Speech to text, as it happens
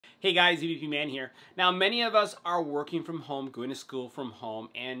Hey guys, EBPMAN here. Now many of us are working from home, going to school from home,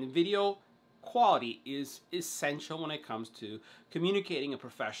 and video quality is essential when it comes to communicating a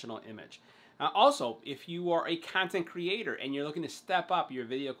professional image. Also, if you are a content creator and you're looking to step up your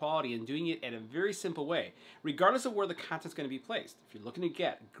video quality and doing it in a very simple way, regardless of where the content's going to be placed, if you're looking to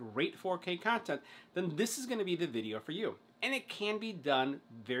get great 4K content, then this is going to be the video for you. And it can be done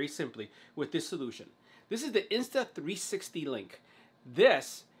very simply with this solution. This is the Insta360 link.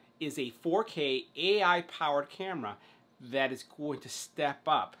 This is a 4K AI-powered camera that is going to step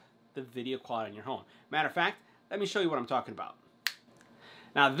up the video quality in your home. Matter of fact, let me show you what I'm talking about.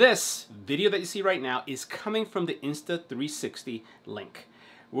 Now this video that you see right now is coming from the Insta360 link.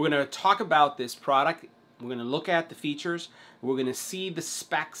 We're going to talk about this product. We're going to look at the features. We're going to see the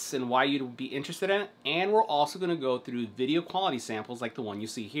specs and why you'd be interested in it. And we're also going to go through video quality samples like the one you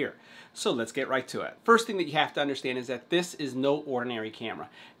see here. So let's get right to it. First thing that you have to understand is that this is no ordinary camera.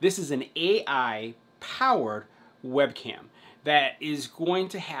 This is an AI-powered webcam that is going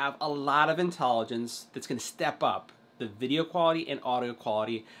to have a lot of intelligence that's going to step up the video quality and audio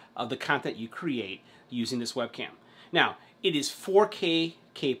quality of the content you create using this webcam. Now, it is 4K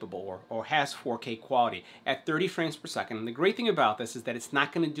capable or has 4K quality at 30 frames per second. And the great thing about this is that it's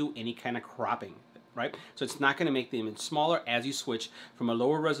not going to do any kind of cropping, right? So it's not going to make the image smaller as you switch from a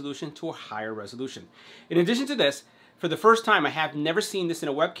lower resolution to a higher resolution. In addition to this, for the first time, I have never seen this in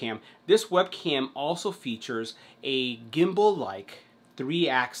a webcam. This webcam also features a gimbal-like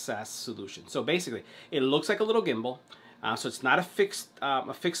 3-axis solution. So basically, it looks like a little gimbal. So it's not a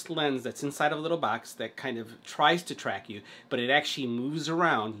fixed lens that's inside of a little box that kind of tries to track you, but it actually moves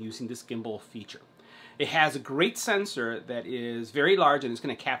around using this gimbal feature. It has a great sensor that is very large and it's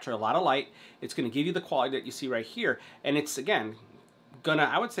going to capture a lot of light. It's going to give you the quality that you see right here, and it's again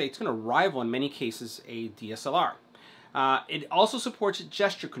I would say it's gonna rival in many cases a DSLR. It also supports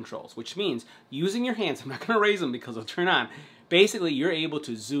gesture controls, which means using your hands, I'm not going to raise them because they'll turn on. Basically, you're able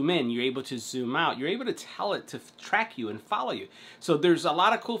to zoom in, you're able to zoom out, you're able to tell it to track you and follow you. So there's a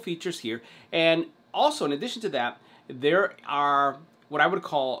lot of cool features here. And also, in addition to that, there are what I would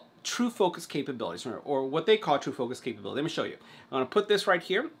call true focus capabilities, or what they call true focus capability. Let me show you. I'm going to put this right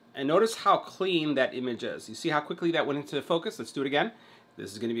here, and notice how clean that image is. You see how quickly that went into focus? Let's do it again.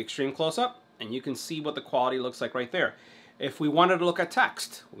 This is going to be extreme close-up, and you can see what the quality looks like right there. If we wanted to look at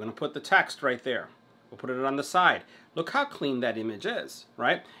text, we're going to put the text right there. We'll put it on the side. Look how clean that image is,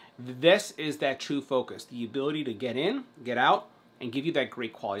 right? This is that true focus, the ability to get in, get out, and give you that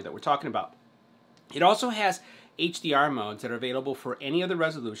great quality that we're talking about. It also has HDR modes that are available for any of the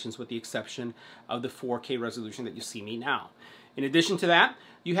resolutions with the exception of the 4K resolution that you see me now. In addition to that,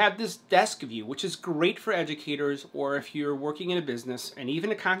 you have this Deskview, which is great for educators or if you're working in a business and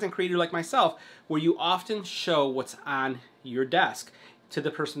even a content creator like myself, where you often show what's on your desk to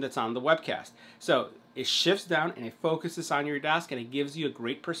the person that's on the webcast. So it shifts down and it focuses on your desk and it gives you a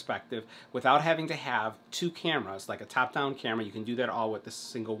great perspective without having to have two cameras, like a top-down camera. You can do that all with this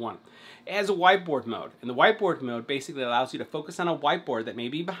single one. It has a whiteboard mode, and the whiteboard mode basically allows you to focus on a whiteboard that may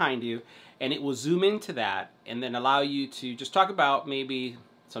be behind you, and it will zoom into that and then allow you to just talk about maybe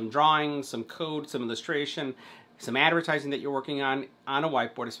some drawings, some code, some illustration, some advertising that you're working on a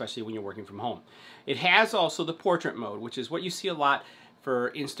whiteboard, especially when you're working from home. It has also the portrait mode, which is what you see a lot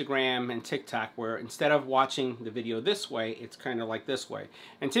for Instagram and TikTok, where instead of watching the video this way, it's kind of like this way.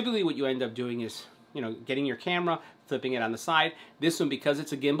 And typically what you end up doing is, getting your camera, flipping it on the side. This one, because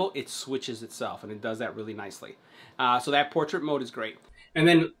it's a gimbal, it switches itself, and it does that really nicely. So that portrait mode is great. And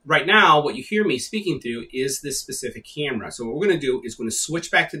then right now, what you hear me speaking through is this specific camera. So what we're going to do is we're going to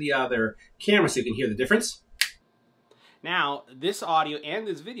switch back to the other camera so you can hear the difference. Now, this audio and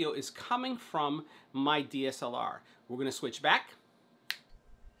this video is coming from my DSLR. We're going to switch back.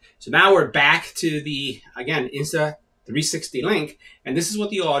 So now we're back to the, again, Insta360 link, and this is what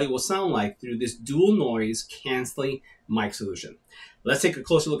the audio will sound like through this dual noise canceling mic solution. Let's take a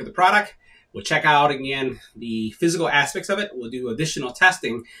closer look at the product. We'll check out, again, the physical aspects of it. We'll do additional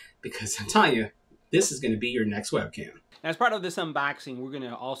testing because I'm telling you, this is going to be your next webcam. As part of this unboxing, we're going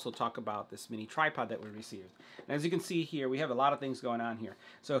to also talk about this mini tripod that we received. And as you can see here, we have a lot of things going on here.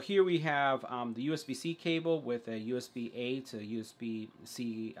 So here we have the USB-C cable with a USB-A to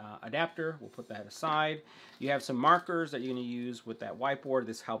USB-C adapter. We'll put that aside. You have some markers that you're going to use with that whiteboard.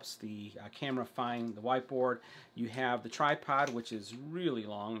 This helps the camera find the whiteboard. You have the tripod, which is really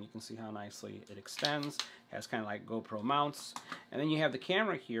long. You can see how nicely it extends. It has kind of like GoPro mounts. And then you have the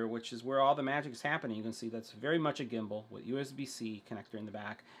camera here, which is where all the magic is happening. You can see that's very much a gimbal with USB-C connector in the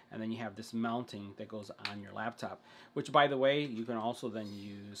back. And then you have this mounting that goes on your laptop, which, by the way, you can also then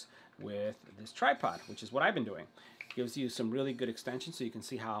use with this tripod, which is what I've been doing. Gives you some really good extension, so you can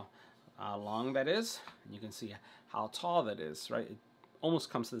see how long that is, and you can see how tall that is, right? It almost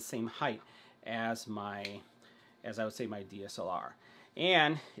comes to the same height as I would say my DSLR.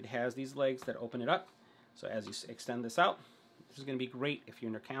 And it has these legs that open it up, so as you extend this out, this is going to be great if you're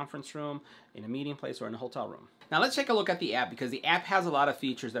in a conference room, in a meeting place, or in a hotel room. Now let's take a look at the app, because the app has a lot of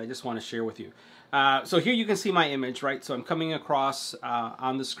features that I just want to share with you. So here you can see my image, right? So I'm coming across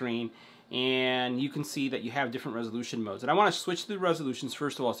on the screen, and you can see that you have different resolution modes. And I want to switch the resolutions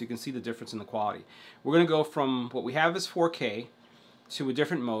first of all, so you can see the difference in the quality. We're going to go from what we have is 4K to a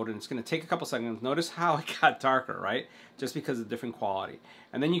different mode, and it's going to take a couple seconds. Notice how it got darker, right? Just because of different quality.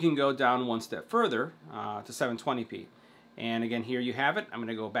 And then you can go down one step further to 720p. And again, here you have it. I'm going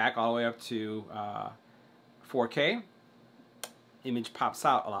to go back all the way up to 4K. Image pops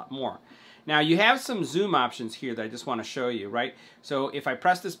out a lot more. Now you have some zoom options here that I just want to show you, right? So if I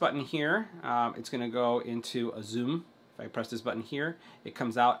press this button here, it's going to go into a zoom. If I press this button here, it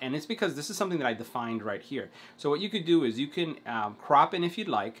comes out, and it's because this is something that I defined right here. So what you could do is you can crop in if you'd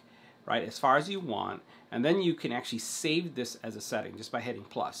like, right, as far as you want, and then you can actually save this as a setting just by hitting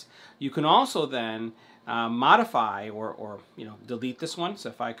plus. You can also then modify or delete this one. So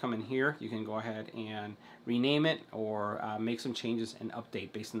if I come in here, you can go ahead and rename it or make some changes and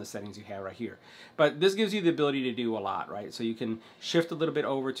update based on the settings you have right here. But this gives you the ability to do a lot, right? So you can shift a little bit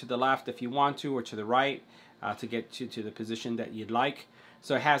over to the left if you want to, or to the right to get to the position that you'd like.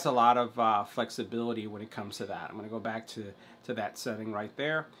 So it has a lot of flexibility when it comes to that. I'm going to go back to that setting right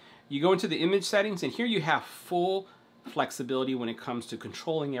there. You go into the image settings, and here you have full flexibility when it comes to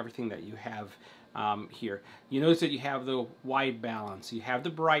controlling everything that you have here. You notice that you have the white balance, you have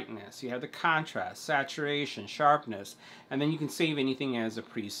the brightness, you have the contrast, saturation, sharpness, and then you can save anything as a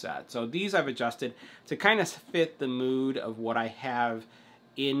preset. So these I've adjusted to kind of fit the mood of what I have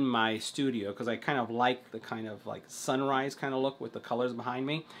in my studio, because I kind of like the kind of like sunrise kind of look with the colors behind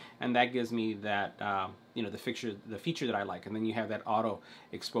me, and that gives me that the feature that I like. And then you have that auto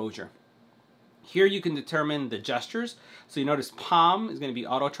exposure. Here you can determine the gestures. So you notice palm is going to be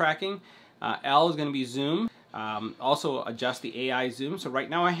auto tracking, L is going to be zoom. Also adjust the AI zoom. So right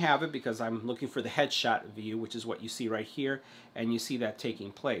now I have it because I'm looking for the headshot view, which is what you see right here, and you see that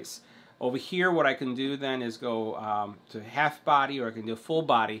taking place. Over here, what I can do then is go to half body, or I can do full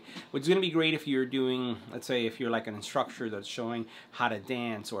body, which is going to be great if you're doing, let's say, if you're like an instructor that's showing how to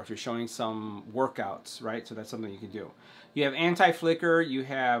dance, or if you're showing some workouts, right? So that's something you can do. You have anti-flicker, you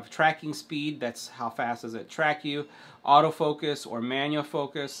have tracking speed, that's how fast does it track you, autofocus or manual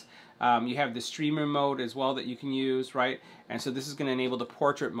focus. You have the streamer mode as well that you can use, right? And so this is going to enable the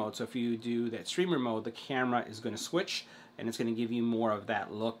portrait mode. So if you do that streamer mode, the camera is going to switch, and it's going to give you more of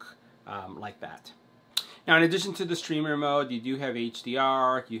that look like that. Now, in addition to the streamer mode, you do have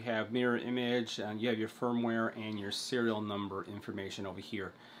HDR, you have mirror image, and you have your firmware and your serial number information over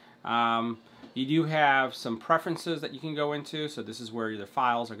here. You do have some preferences that you can go into. So this is where the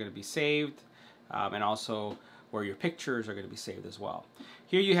files are going to be saved, and also where your pictures are going to be saved as well.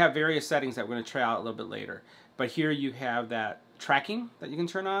 Here you have various settings that we're going to try out a little bit later. But here you have that tracking that you can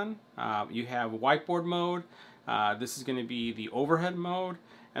turn on. You have whiteboard mode. This is going to be the overhead mode.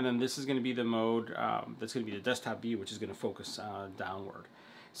 And then this is going to be the mode that's going to be the desktop view, which is going to focus downward.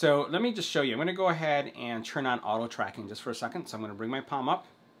 So let me just show you. I'm going to go ahead and turn on auto tracking just for a second. So I'm going to bring my palm up.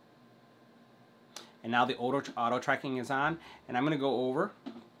 And now the auto tracking is on. And I'm going to go over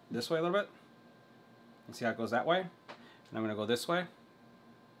this way a little bit. And see how it goes that way. And I'm going to go this way.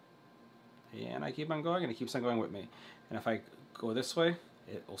 And I keep on going, and it keeps on going with me. And if I go this way,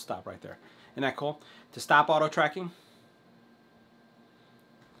 it will stop right there. Isn't that cool? To stop auto tracking.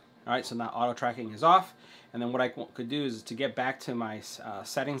 Alright, so now auto tracking is off, and then what I could do is to get back to my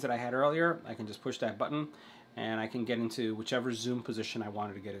settings that I had earlier, I can just push that button and I can get into whichever zoom position I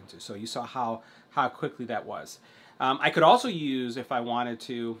wanted to get into. So you saw how quickly that was. I could also use, if I wanted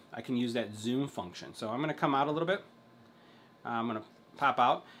to, I can use that zoom function. So I'm going to come out a little bit, I'm going to pop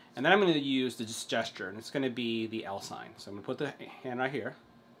out, and then I'm going to use the gesture, and it's going to be the L sign. So I'm going to put the hand right here,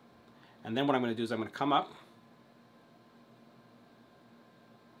 and then what I'm going to do is I'm going to come up,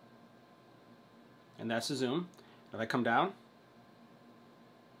 and that's the zoom. If I come down,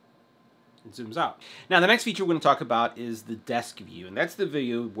 it zooms out. Now the next feature we're going to talk about is the desk view, and that's the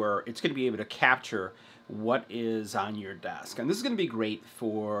view where it's going to be able to capture what is on your desk. And this is going to be great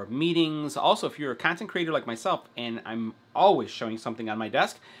for meetings. Also, if you're a content creator like myself and I'm always showing something on my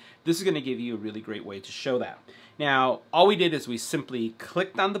desk, this is going to give you a really great way to show that. Now, all we did is we simply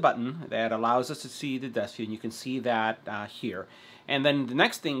clicked on the button that allows us to see the desk view, and you can see that here. And then the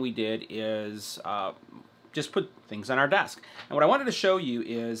next thing we did is just put things on our desk. And what I wanted to show you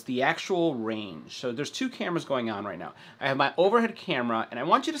is the actual range. So there's two cameras going on right now. I have my overhead camera, and I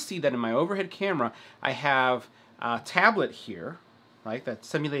want you to see that in my overhead camera, I have a tablet here, right, that's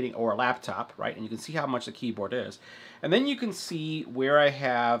simulating, or a laptop, right, and you can see how much the keyboard is. And then you can see where I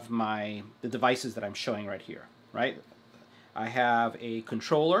have the devices that I'm showing right here, right. I have a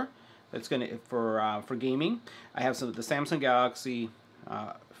controller that's going to for gaming. I have the Samsung Galaxy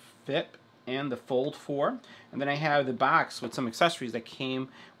Fit and the Fold 4, and then I have the box with some accessories that came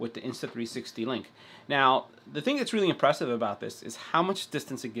with the Insta360 link. Now, the thing that's really impressive about this is how much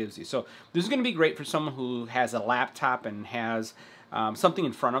distance it gives you. So this is going to be great for someone who has a laptop and has something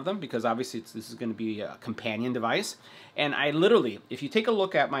in front of them, because obviously this is going to be a companion device. And I literally, if you take a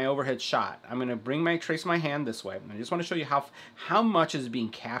look at my overhead shot, I'm going to trace my hand this way, and I just want to show you how much is being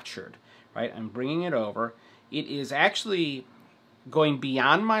captured, right? I'm bringing it over. It is actually going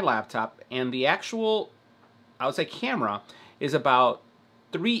beyond my laptop, and the actual, I would say, camera is about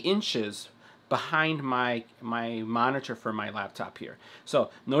 3 inches behind my monitor for my laptop here.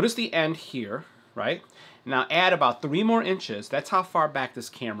 So notice the end here, right? Now add about 3 more inches. That's how far back this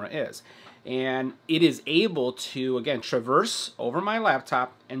camera is. And it is able to, again, traverse over my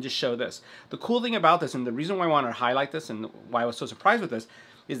laptop and just show this. The cool thing about this, and the reason why I wanted to highlight this and why I was so surprised with this,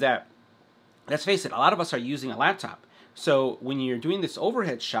 is that, let's face it, a lot of us are using a laptop. So when you're doing this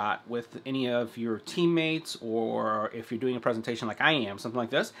overhead shot with any of your teammates, or if you're doing a presentation like I am, something like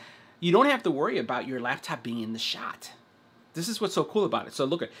this, you don't have to worry about your laptop being in the shot. This is what's so cool about it. So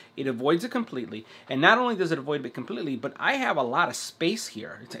look, it avoids it completely. And not only does it avoid it completely, but I have a lot of space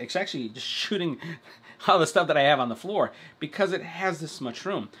here. It's actually just shooting all the stuff that I have on the floor because it has this much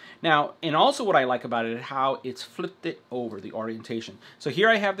room. Now, and also what I like about it is how it's flipped it over, the orientation. So here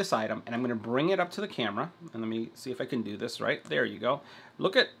I have this item, and I'm going to bring it up to the camera. And let me see if I can do this, right? There you go.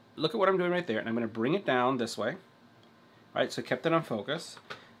 Look at what I'm doing right there. And I'm going to bring it down this way. All right, so kept it on focus.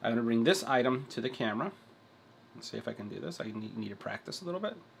 I'm going to bring this item to the camera. Let's see if I can do this. I need to practice a little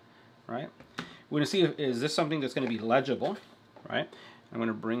bit, right? We're going to see is this something that's going to be legible, right? I'm going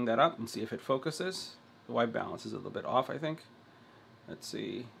to bring that up and see if it focuses. The white balance is a little bit off, I think. Let's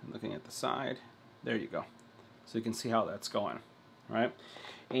see. I'm looking at the side. There you go. So you can see how that's going, right?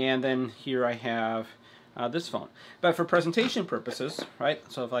 And then here I have this phone. But for presentation purposes, right,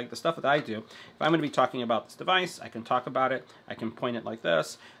 so if like the stuff that I do, if I'm going to be talking about this device, I can talk about it, I can point it like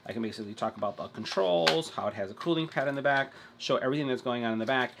this, I can basically talk about the controls, how it has a cooling pad in the back, show everything that's going on in the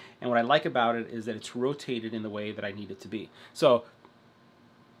back, and what I like about it is that it's rotated in the way that I need it to be. So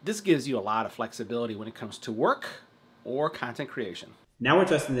this gives you a lot of flexibility when it comes to work or content creation. Now we're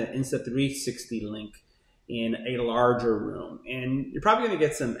testing the Insta360 link in a larger room, and you're probably going to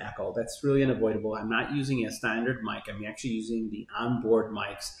get some echo. That's really unavoidable. I'm not using a standard mic. I'm actually using the onboard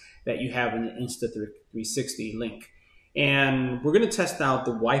mics that you have in the Insta360 link. And we're going to test out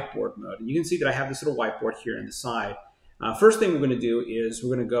the whiteboard mode. And you can see that I have this little whiteboard here on the side. First thing we're going to do is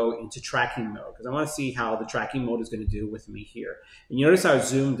we're going to go into tracking mode, because I want to see how the tracking mode is going to do with me here. And you notice how I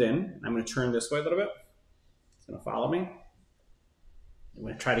zoomed in. I'm going to turn this way a little bit. It's going to follow me. I'm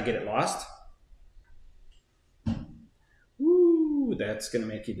going to try to get it lost. That's going to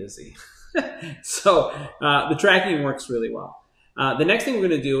make you dizzy. So the tracking works really well. The next thing we're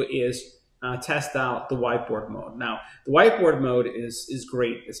going to do is test out the whiteboard mode. Now, the whiteboard mode is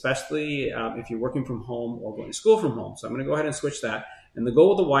great, especially if you're working from home or going to school from home. So I'm going to go ahead and switch that. And the goal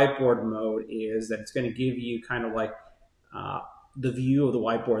with the whiteboard mode is that it's going to give you kind of like the view of the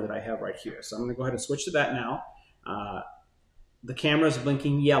whiteboard that I have right here. So I'm going to go ahead and switch to that now. The camera is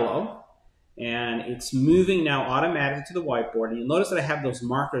blinking yellow. And it's moving now automatically to the whiteboard. And you'll notice that I have those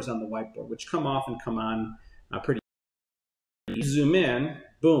markers on the whiteboard, which come off and come on pretty easy. Zoom in,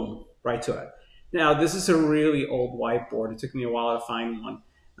 boom, right to it. Now, this is a really old whiteboard. It took me a while to find one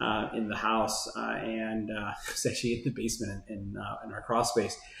in the house, and it's actually in the basement in our crawl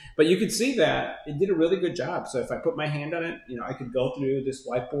space. But you can see that it did a really good job. So if I put my hand on it, you know, I could go through this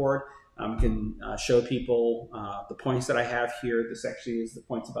whiteboard. Can show people the points that I have here. This actually is the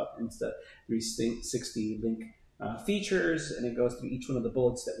points about Insta360 link features, and it goes through each one of the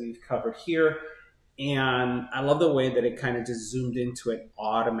bullets that we've covered here. And I love the way that it kind of just zoomed into it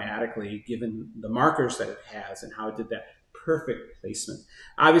automatically, given the markers that it has and how it did that perfect placement.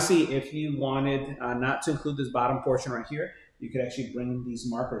 Obviously, if you wanted not to include this bottom portion right here, you could actually bring these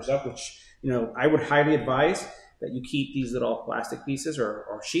markers up, which, you know, I would highly advise that you keep these little plastic pieces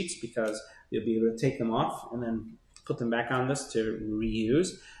or sheets, because you'll be able to take them off and then put them back on this to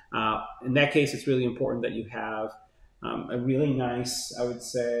reuse. In that case, it's really important that you have a really nice, I would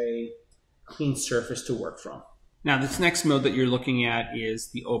say, clean surface to work from. Now, this next mode that you're looking at is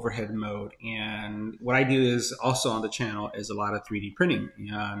the overhead mode. And what I do is also on the channel is a lot of 3D printing.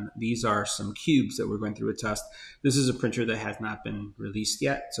 And these are some cubes that we're going through a test. This is a printer that has not been released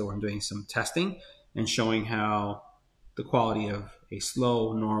yet. So I'm doing some testing and showing how the quality of a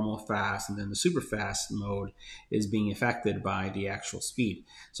slow, normal, fast, and then the super fast mode is being affected by the actual speed.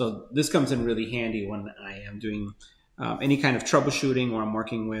 So this comes in really handy when I am doing any kind of troubleshooting, or I'm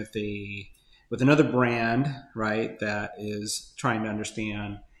working with another brand, right, that is trying to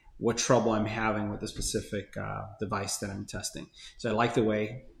understand what trouble I'm having with a specific device that I'm testing. So I like the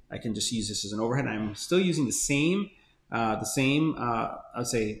way I can just use this as an overhead. I'm still using the same I would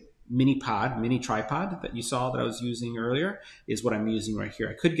say, mini tripod that you saw that I was using earlier is what I'm using right here.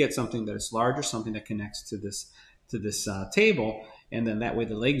 I could get something that is larger, something that connects to this table, and then that way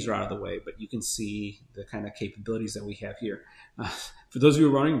the legs are out of the way, but you can see the kind of capabilities that we have here. For those of you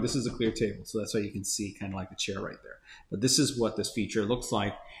who are running, this is a clear table, so that's why you can see kind of like a chair right there. But this is what this feature looks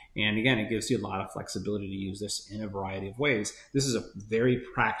like, and again, it gives you a lot of flexibility to use this in a variety of ways. This is a very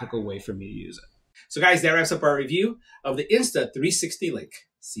practical way for me to use it. So guys, that wraps up our review of the Insta360 Link.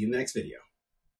 See you in the next video.